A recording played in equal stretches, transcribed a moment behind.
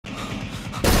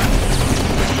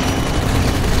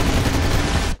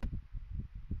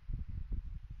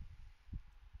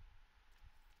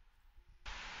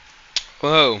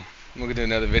Hello, welcome to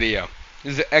another video.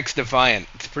 This is xdefiant.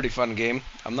 It's a pretty fun game.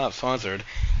 I'm not sponsored,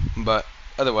 but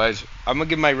otherwise, I'm gonna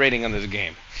give my rating on this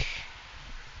game.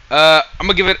 I'm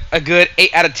gonna give it a good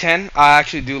 8 out of 10. I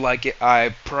actually do like it.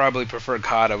 I probably prefer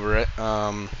COD over it.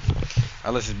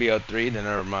 Unless it's BO3, then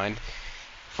never mind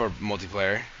for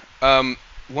multiplayer.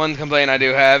 One complaint I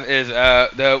do have is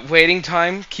the waiting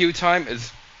time, queue time,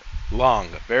 is long,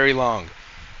 very long.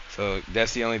 So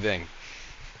that's the only thing.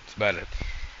 That's about it.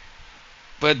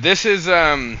 But this is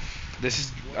I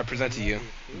present to you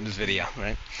in this video,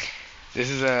 right? This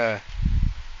is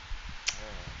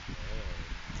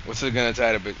what's it gonna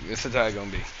title? But what's the title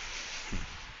gonna be?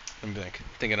 I'm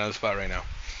thinking on the spot right now.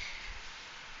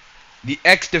 The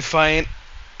X Defiant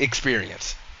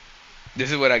experience.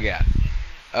 This is what I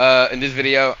got. In this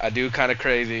video, I do kind of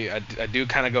crazy. I do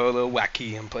kind of go a little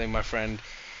wacky. I'm playing my friend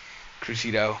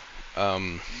Crucido.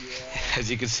 As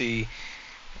you can see,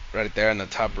 right there on the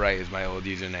top right is my old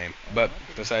username. But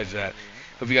besides that,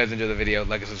 hope you guys enjoy the video.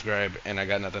 Like and subscribe. And I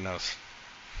got nothing else.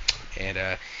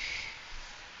 And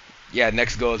yeah,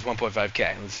 next goal is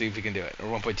 1.5k. Let's see if we can do it.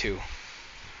 Or 1.2.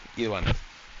 Either one.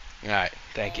 Alright,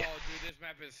 thank you. Oh, dude, this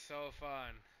map is so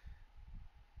fun.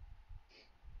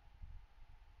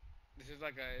 This is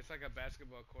like it's like a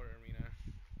basketball court arena.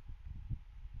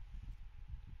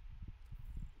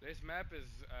 This map is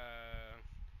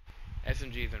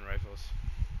SMGs and rifles.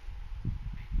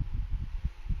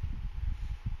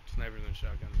 Snipers and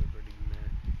shotguns are pretty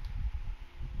meh.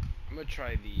 I'm gonna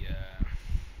try the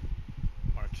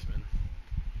marksman.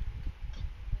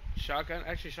 Shotgun,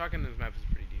 actually, shotgun in this map is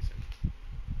pretty decent.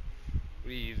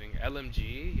 What are you using?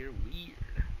 LMG? You're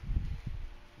weird.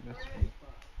 That's fine.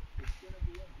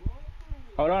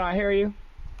 Hold on, I hear you.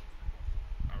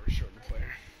 Our shorter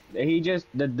player. He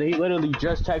literally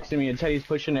just texted me and said he's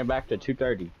pushing it back to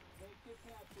 230.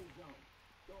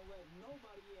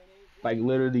 Like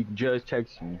literally just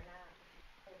texted me.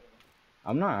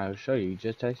 I'm not. I'll show you. He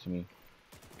just texted me.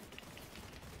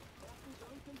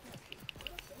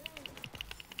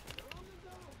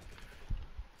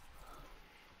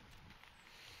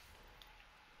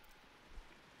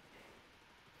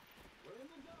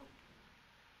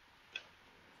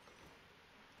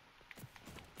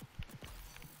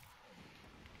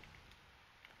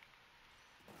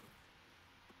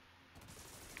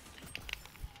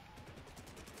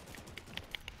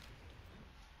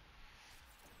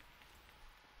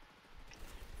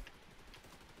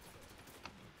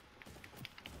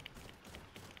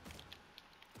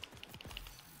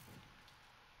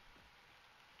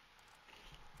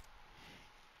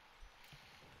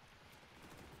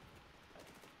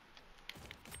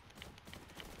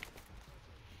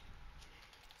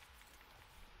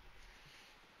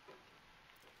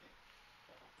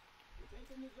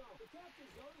 The capture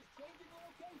zone is changing the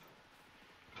location.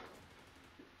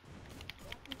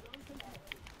 Capture zone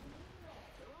contested.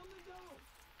 They're on the zone.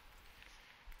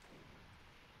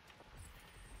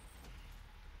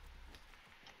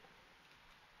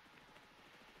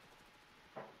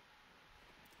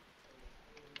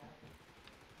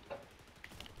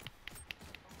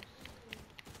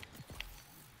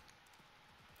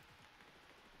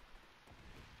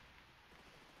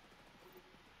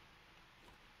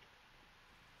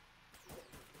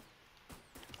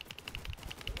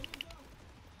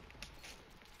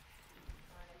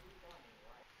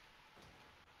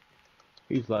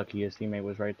 He's lucky his teammate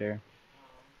was right there.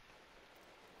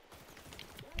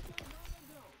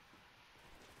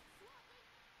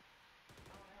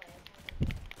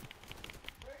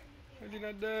 Is he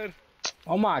not dead?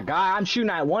 Oh my god, I'm shooting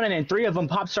at one and then three of them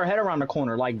pops their head around the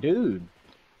corner. Like, dude.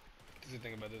 What's the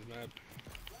thing about this map?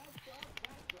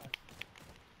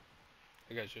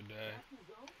 That guy should die.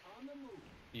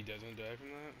 He doesn't die from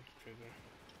that? That's crazy.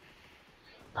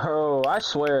 Bro, I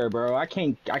swear, bro, I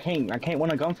can't win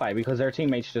a gunfight because their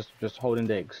teammates just holding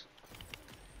digs.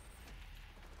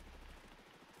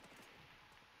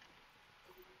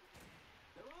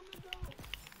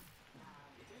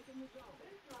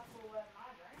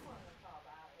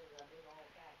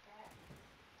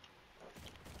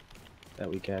 That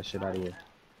weak ass shit out of here.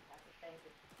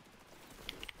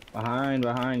 Behind.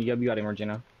 Yep, you got him,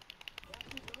 Regina.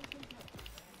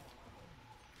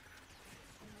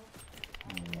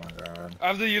 Oh my god. I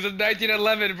have to use a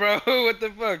 1911, bro. What the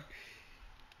fuck?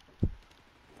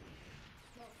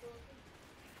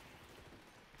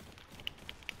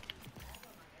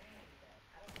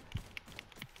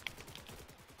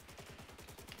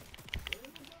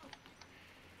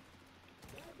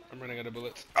 I'm running out of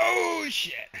bullets. Oh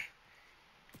shit!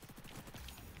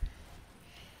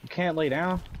 You can't lay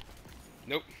down.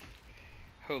 Nope.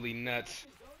 Holy nuts.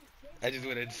 I just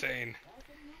went insane.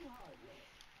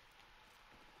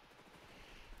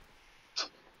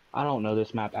 I don't know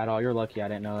this map at all. You're lucky I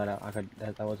didn't know that I could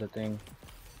that was a thing.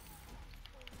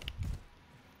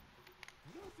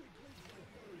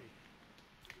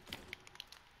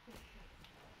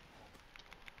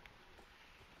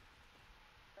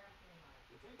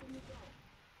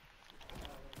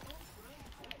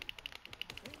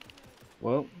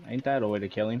 Well, ain't that a way to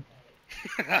kill him?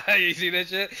 You see that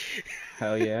shit?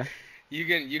 Hell yeah. You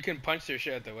can punch their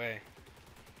shit out the way.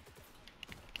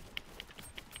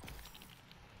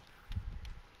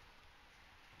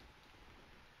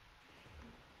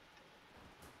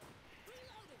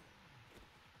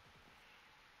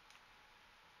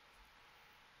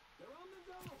 They're on the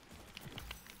zone.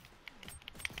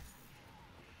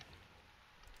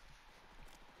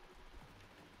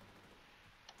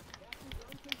 Capture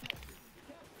zone contested.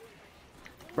 Capture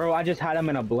it. Bro, I just had him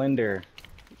in a blender.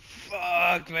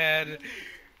 Fuck, man.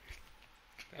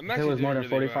 I'm If it actually was more doing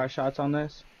than really 45 well. shots on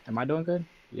this, am I doing good?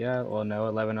 Yeah, well no,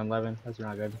 11 and 11. That's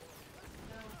not good.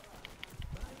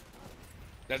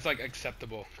 That's like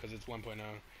acceptable because it's 1.0. Ultra ready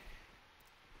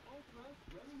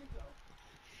to go.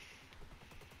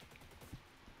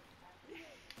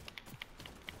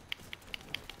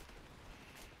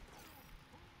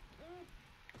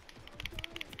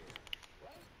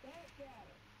 Right back at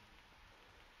him.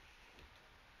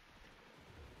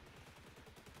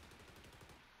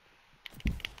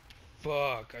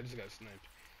 Fuck, I just got sniped.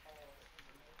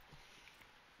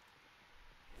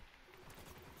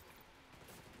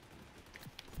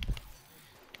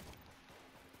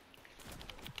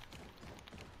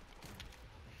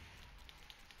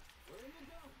 We're in the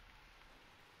zone.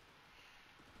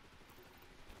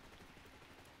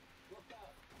 Look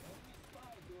out. Enemy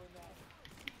spy doing that.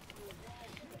 Peek through a wall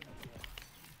thing again.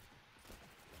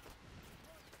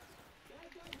 Bad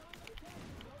guys on the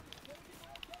capture zone is changing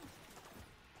location.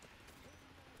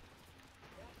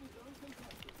 Capture zone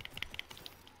contested.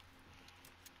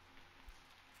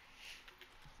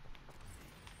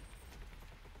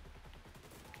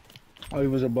 Oh, he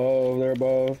was above, they're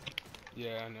above.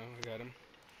 Yeah, I know, I got him.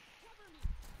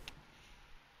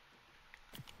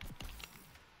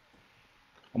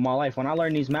 All my life, when I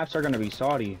learn these maps are gonna be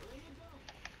Saudi. We're in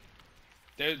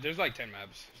the zone. There's like 10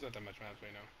 maps. There's not that much maps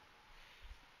right now.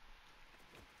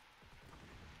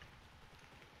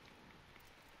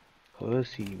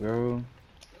 Pussy, bro.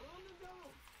 They're on the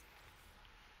zone.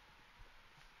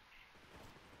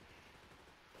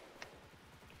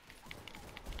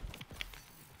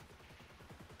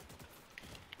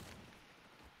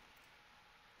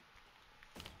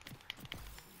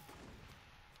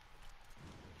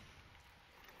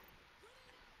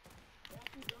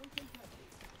 Capture zone contested.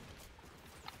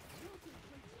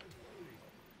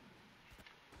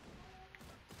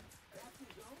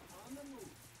 Capture zone on the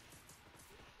move.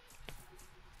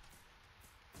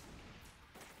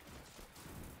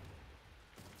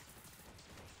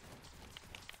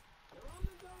 They're on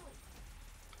the zone.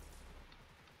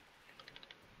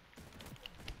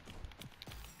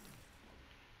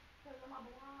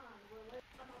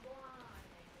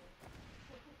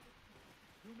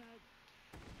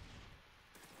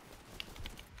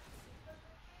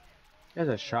 There's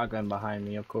a shotgun behind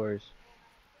me, of course.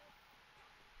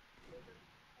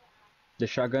 The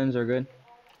shotguns are good.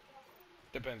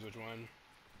 Depends which one.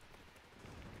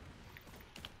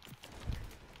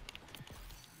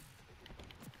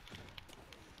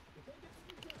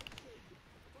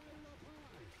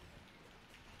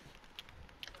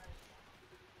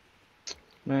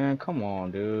 Man, come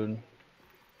on, dude.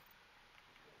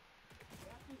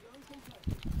 Capture zone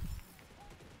contested.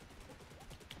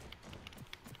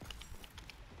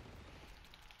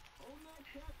 Hold that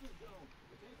capture zone.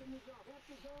 We're taking the zone.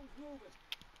 Capture zone's moving.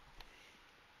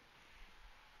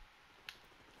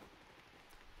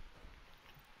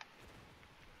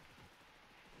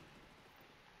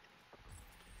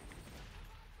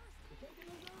 We're taking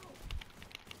the zone.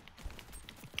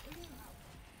 We're in the zone.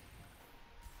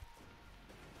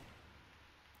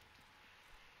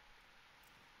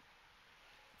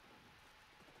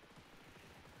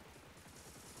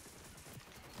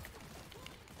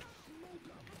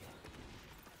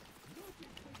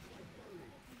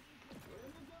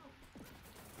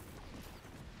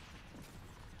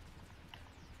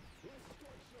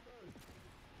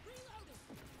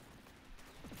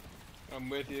 I'm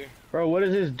with you. Bro, what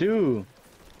does this do?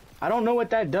 I don't know what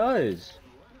that does.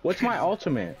 What's my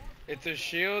ultimate? It's a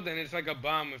shield and it's like a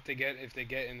bomb if they get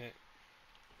in it.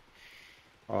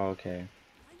 Oh, okay.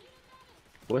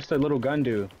 What's the little gun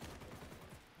do?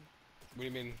 What do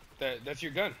you mean? That's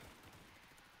your gun.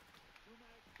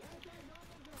 Bad guys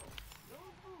on the zone.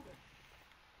 Zone's moving.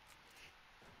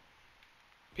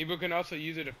 People can also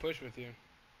use it to push with you.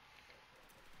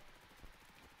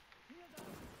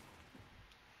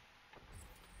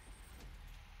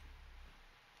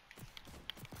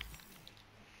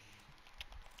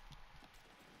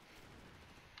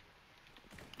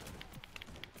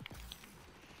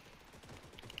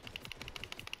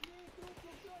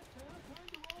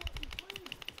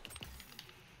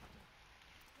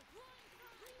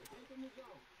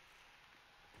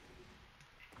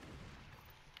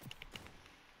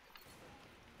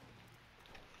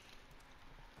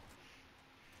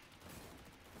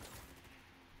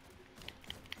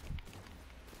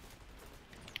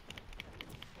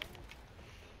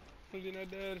 really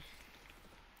not dead.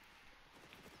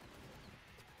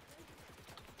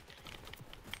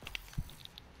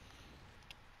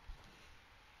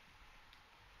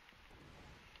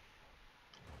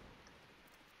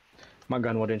 My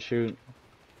gun wouldn't shoot.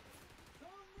 Zone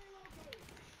relocated.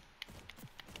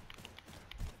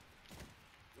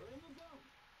 We're in the zone.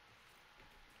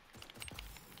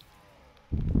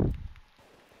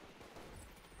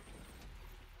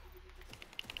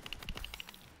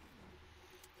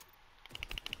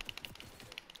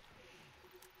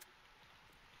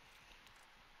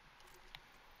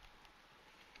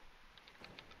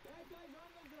 Bad guys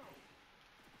on the zone.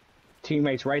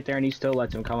 Teammates right there, and he still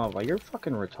lets him come up. Like, you're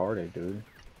fucking retarded, dude.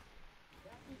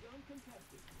 Capture zone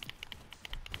contested.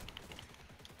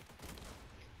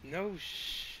 No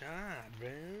shot, bro.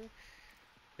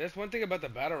 That's one thing about the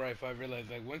battle rifle I realized.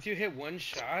 Like, once you hit one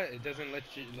shot, it doesn't let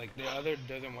you, like, the other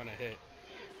doesn't want to hit.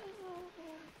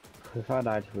 If I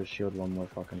died to a shield one more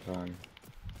fucking time.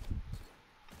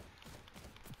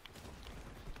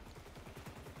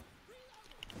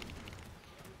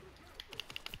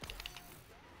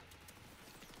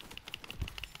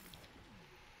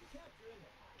 Capture in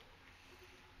there.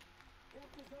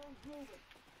 Capture zone's moving.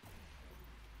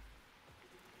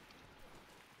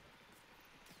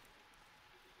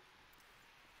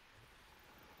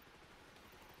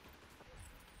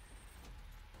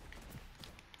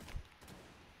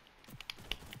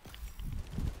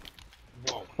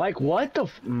 Whoa. Like, what the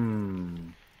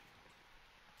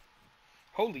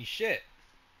Holy shit.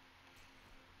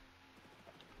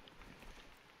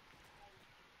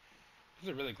 This is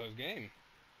a really close game.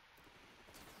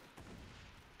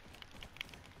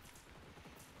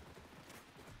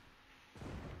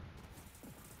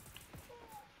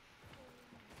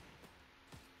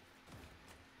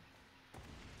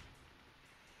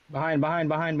 Behind.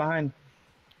 I'm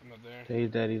up there. He's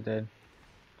dead.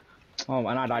 Oh,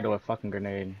 and I died to a fucking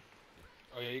grenade.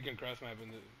 Oh yeah, you can cross map in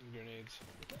the grenades.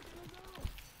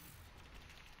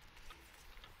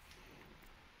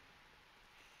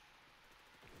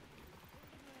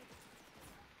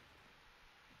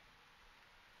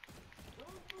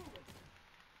 Zone's moving.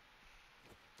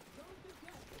 Zone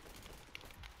contested.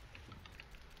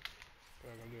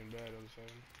 Fuck, I'm doing bad all of a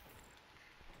sudden.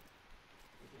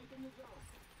 We're taking the zone.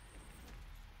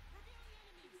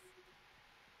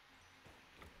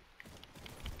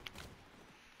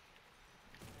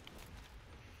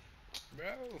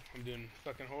 Bro, I'm doing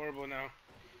fucking horrible now.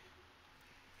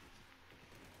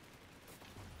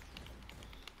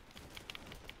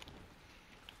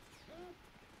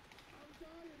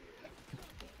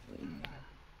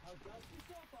 Now dust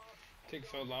yourself off.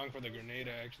 Takes so long for the grenade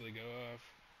to actually go off.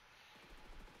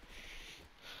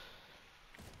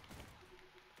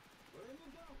 We're in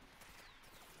the zone.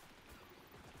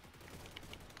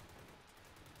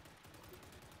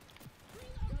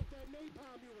 Got that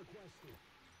napalm you requested.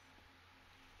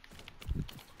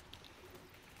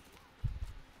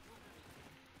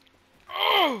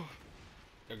 Oh!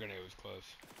 That grenade was close.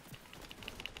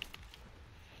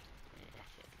 Ah,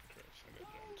 fucking Christ, I got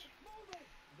jumped. Moving.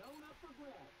 Zone up for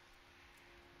grabs.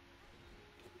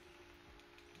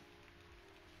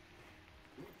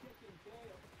 We're kicking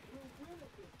tail. We'll win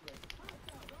at this rate.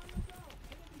 Hostiles on the zone.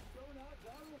 Enemy sonar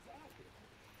goggles active.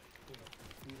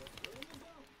 We're in the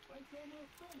zone. Fight's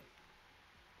almost finished.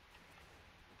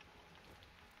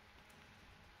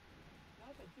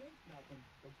 Not to jinx nothing,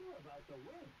 but you're about to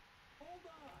win. Hold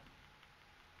on.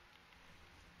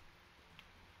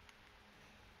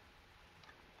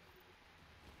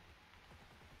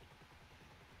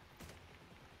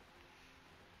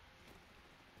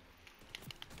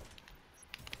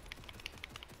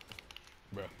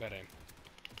 Bro, bad aim.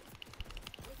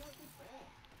 Look out this bad.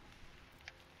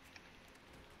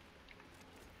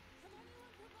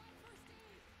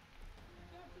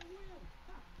 That's a win.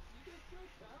 Ha! You did good,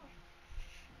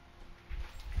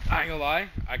 pal. I ain't gonna lie,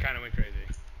 I kinda went crazy.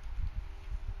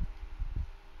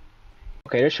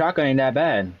 Okay, this shotgun ain't that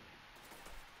bad.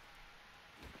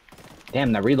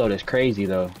 Damn, that reload is crazy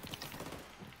though.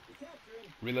 You're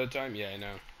capturing. Reload time? Yeah, I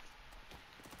know.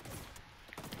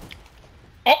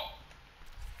 Oh!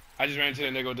 I just ran into the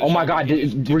nigga with the Oh my shotgun. god, He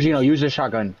just- Regino, use this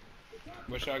shotgun.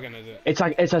 What shotgun is it?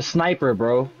 It's a sniper,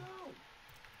 bro. What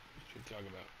you talking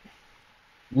about?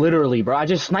 Literally, bro. I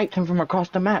just sniped him from across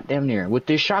the map, damn near, with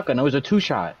this shotgun. It was a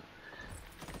 2-shot.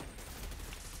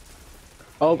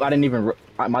 Oh, I didn't even.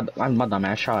 My dumb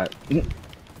ass shot. Capture zone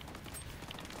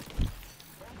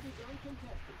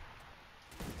contested.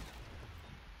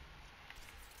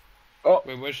 Oh,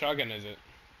 Wait, what shotgun is it?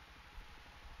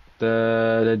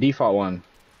 the default one.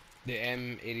 The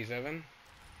M87?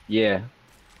 Yeah,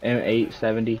 M870. A new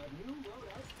loadout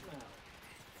smell.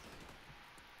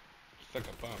 It's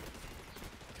like a pump.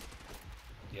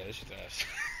 Yeah, this shit's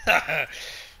ass.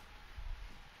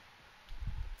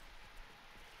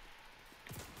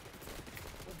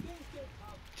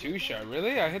 Two shot,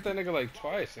 really? I hit that nigga like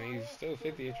twice and he's still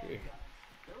 50 HP.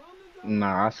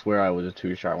 Nah, I swear I was a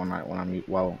two shot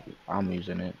while I'm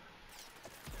using it.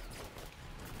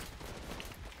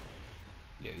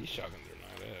 Yeah, these shotguns are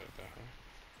not it. What the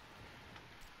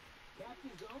hell?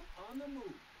 Captain Zone on the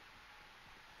move.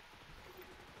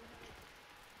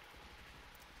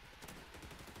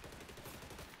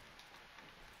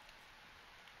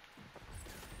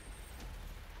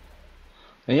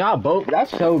 And y'all both, that's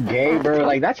so gay, bro.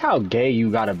 Like, that's how gay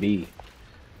you gotta be.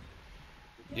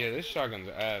 Yeah, this shotgun's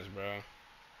ass, bro.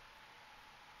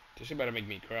 This shit better make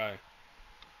me cry.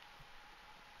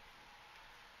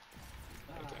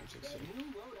 That's M16. That new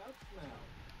loadout smell.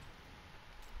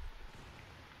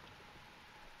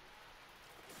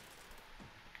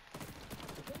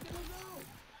 Taking the zone.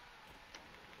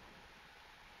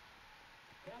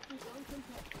 Captain Zone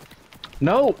contested.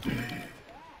 No.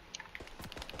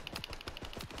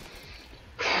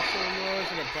 It's so low,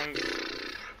 it's like a punch.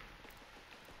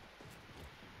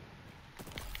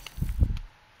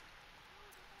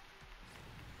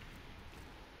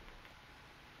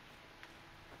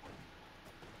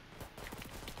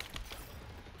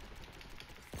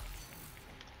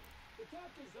 The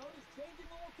captain zone is changing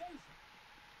the location.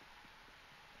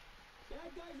 Bad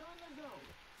guys on the zone.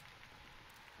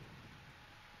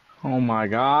 Oh my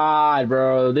god,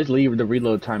 bro. The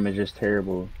reload time is just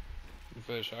terrible. You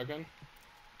feel the shotgun?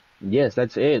 Yes,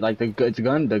 that's it. Like, the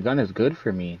gun is good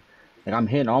for me. Like, I'm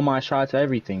hitting all my shots,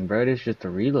 everything, bro. It's just the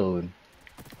reload.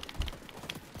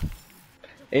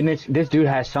 And this dude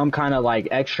has some kind of, like,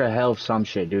 extra health, some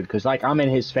shit, dude. Cause, like, I'm in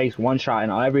his face one shot,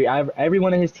 and every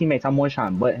one of his teammates, I'm one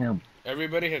shot, but him.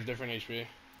 Everybody has different HP.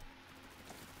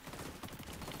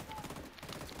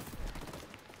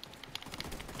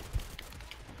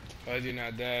 Why is he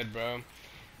not dead, bro?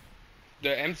 The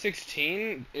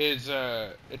M16 is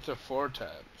it's a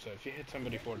 4-tab. So if you hit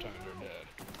somebody 4 times, you're dead.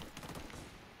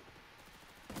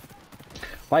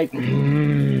 Like,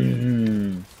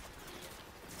 Captain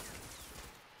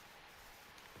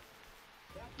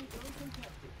zone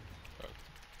contested.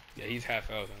 Yeah, he's half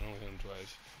health. I only hit him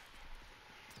twice.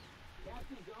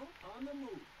 Captain zone on the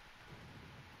move.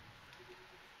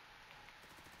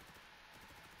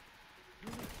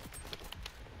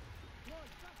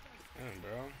 Damn,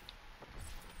 bro.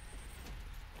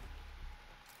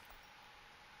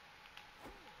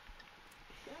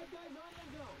 Bad guys on the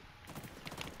zone.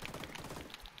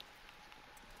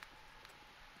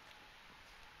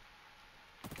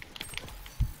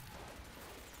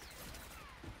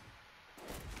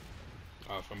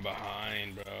 Oh, from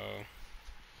behind, bro.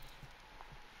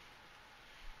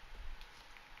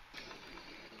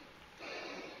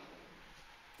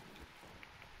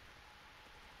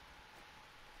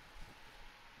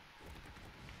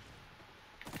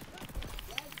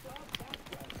 Flag dog back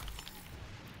right.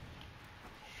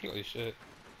 Holy shit.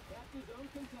 Captain zone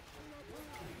contested.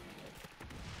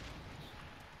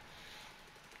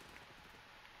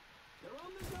 They're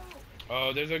on the zone.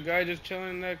 Oh, there's a guy just chilling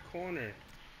in that corner.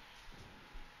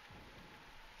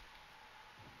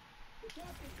 The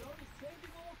captain zone is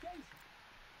changing the location.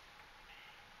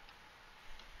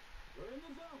 We're in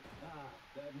the zone.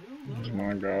 That new oh loadout.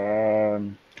 my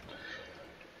god.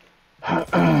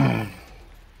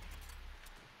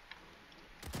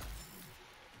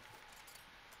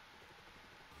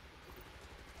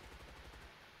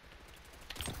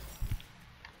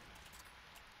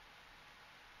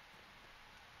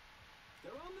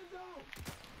 They're on the zone.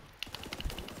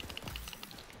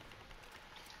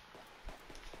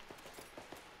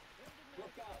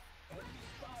 Look out. Enemy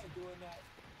spy doing that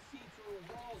see-through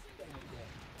walls thing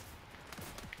again.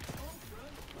 Home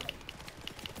run.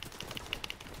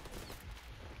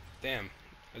 Damn.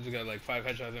 I just got like 5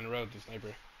 headshots in a row with the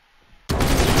sniper.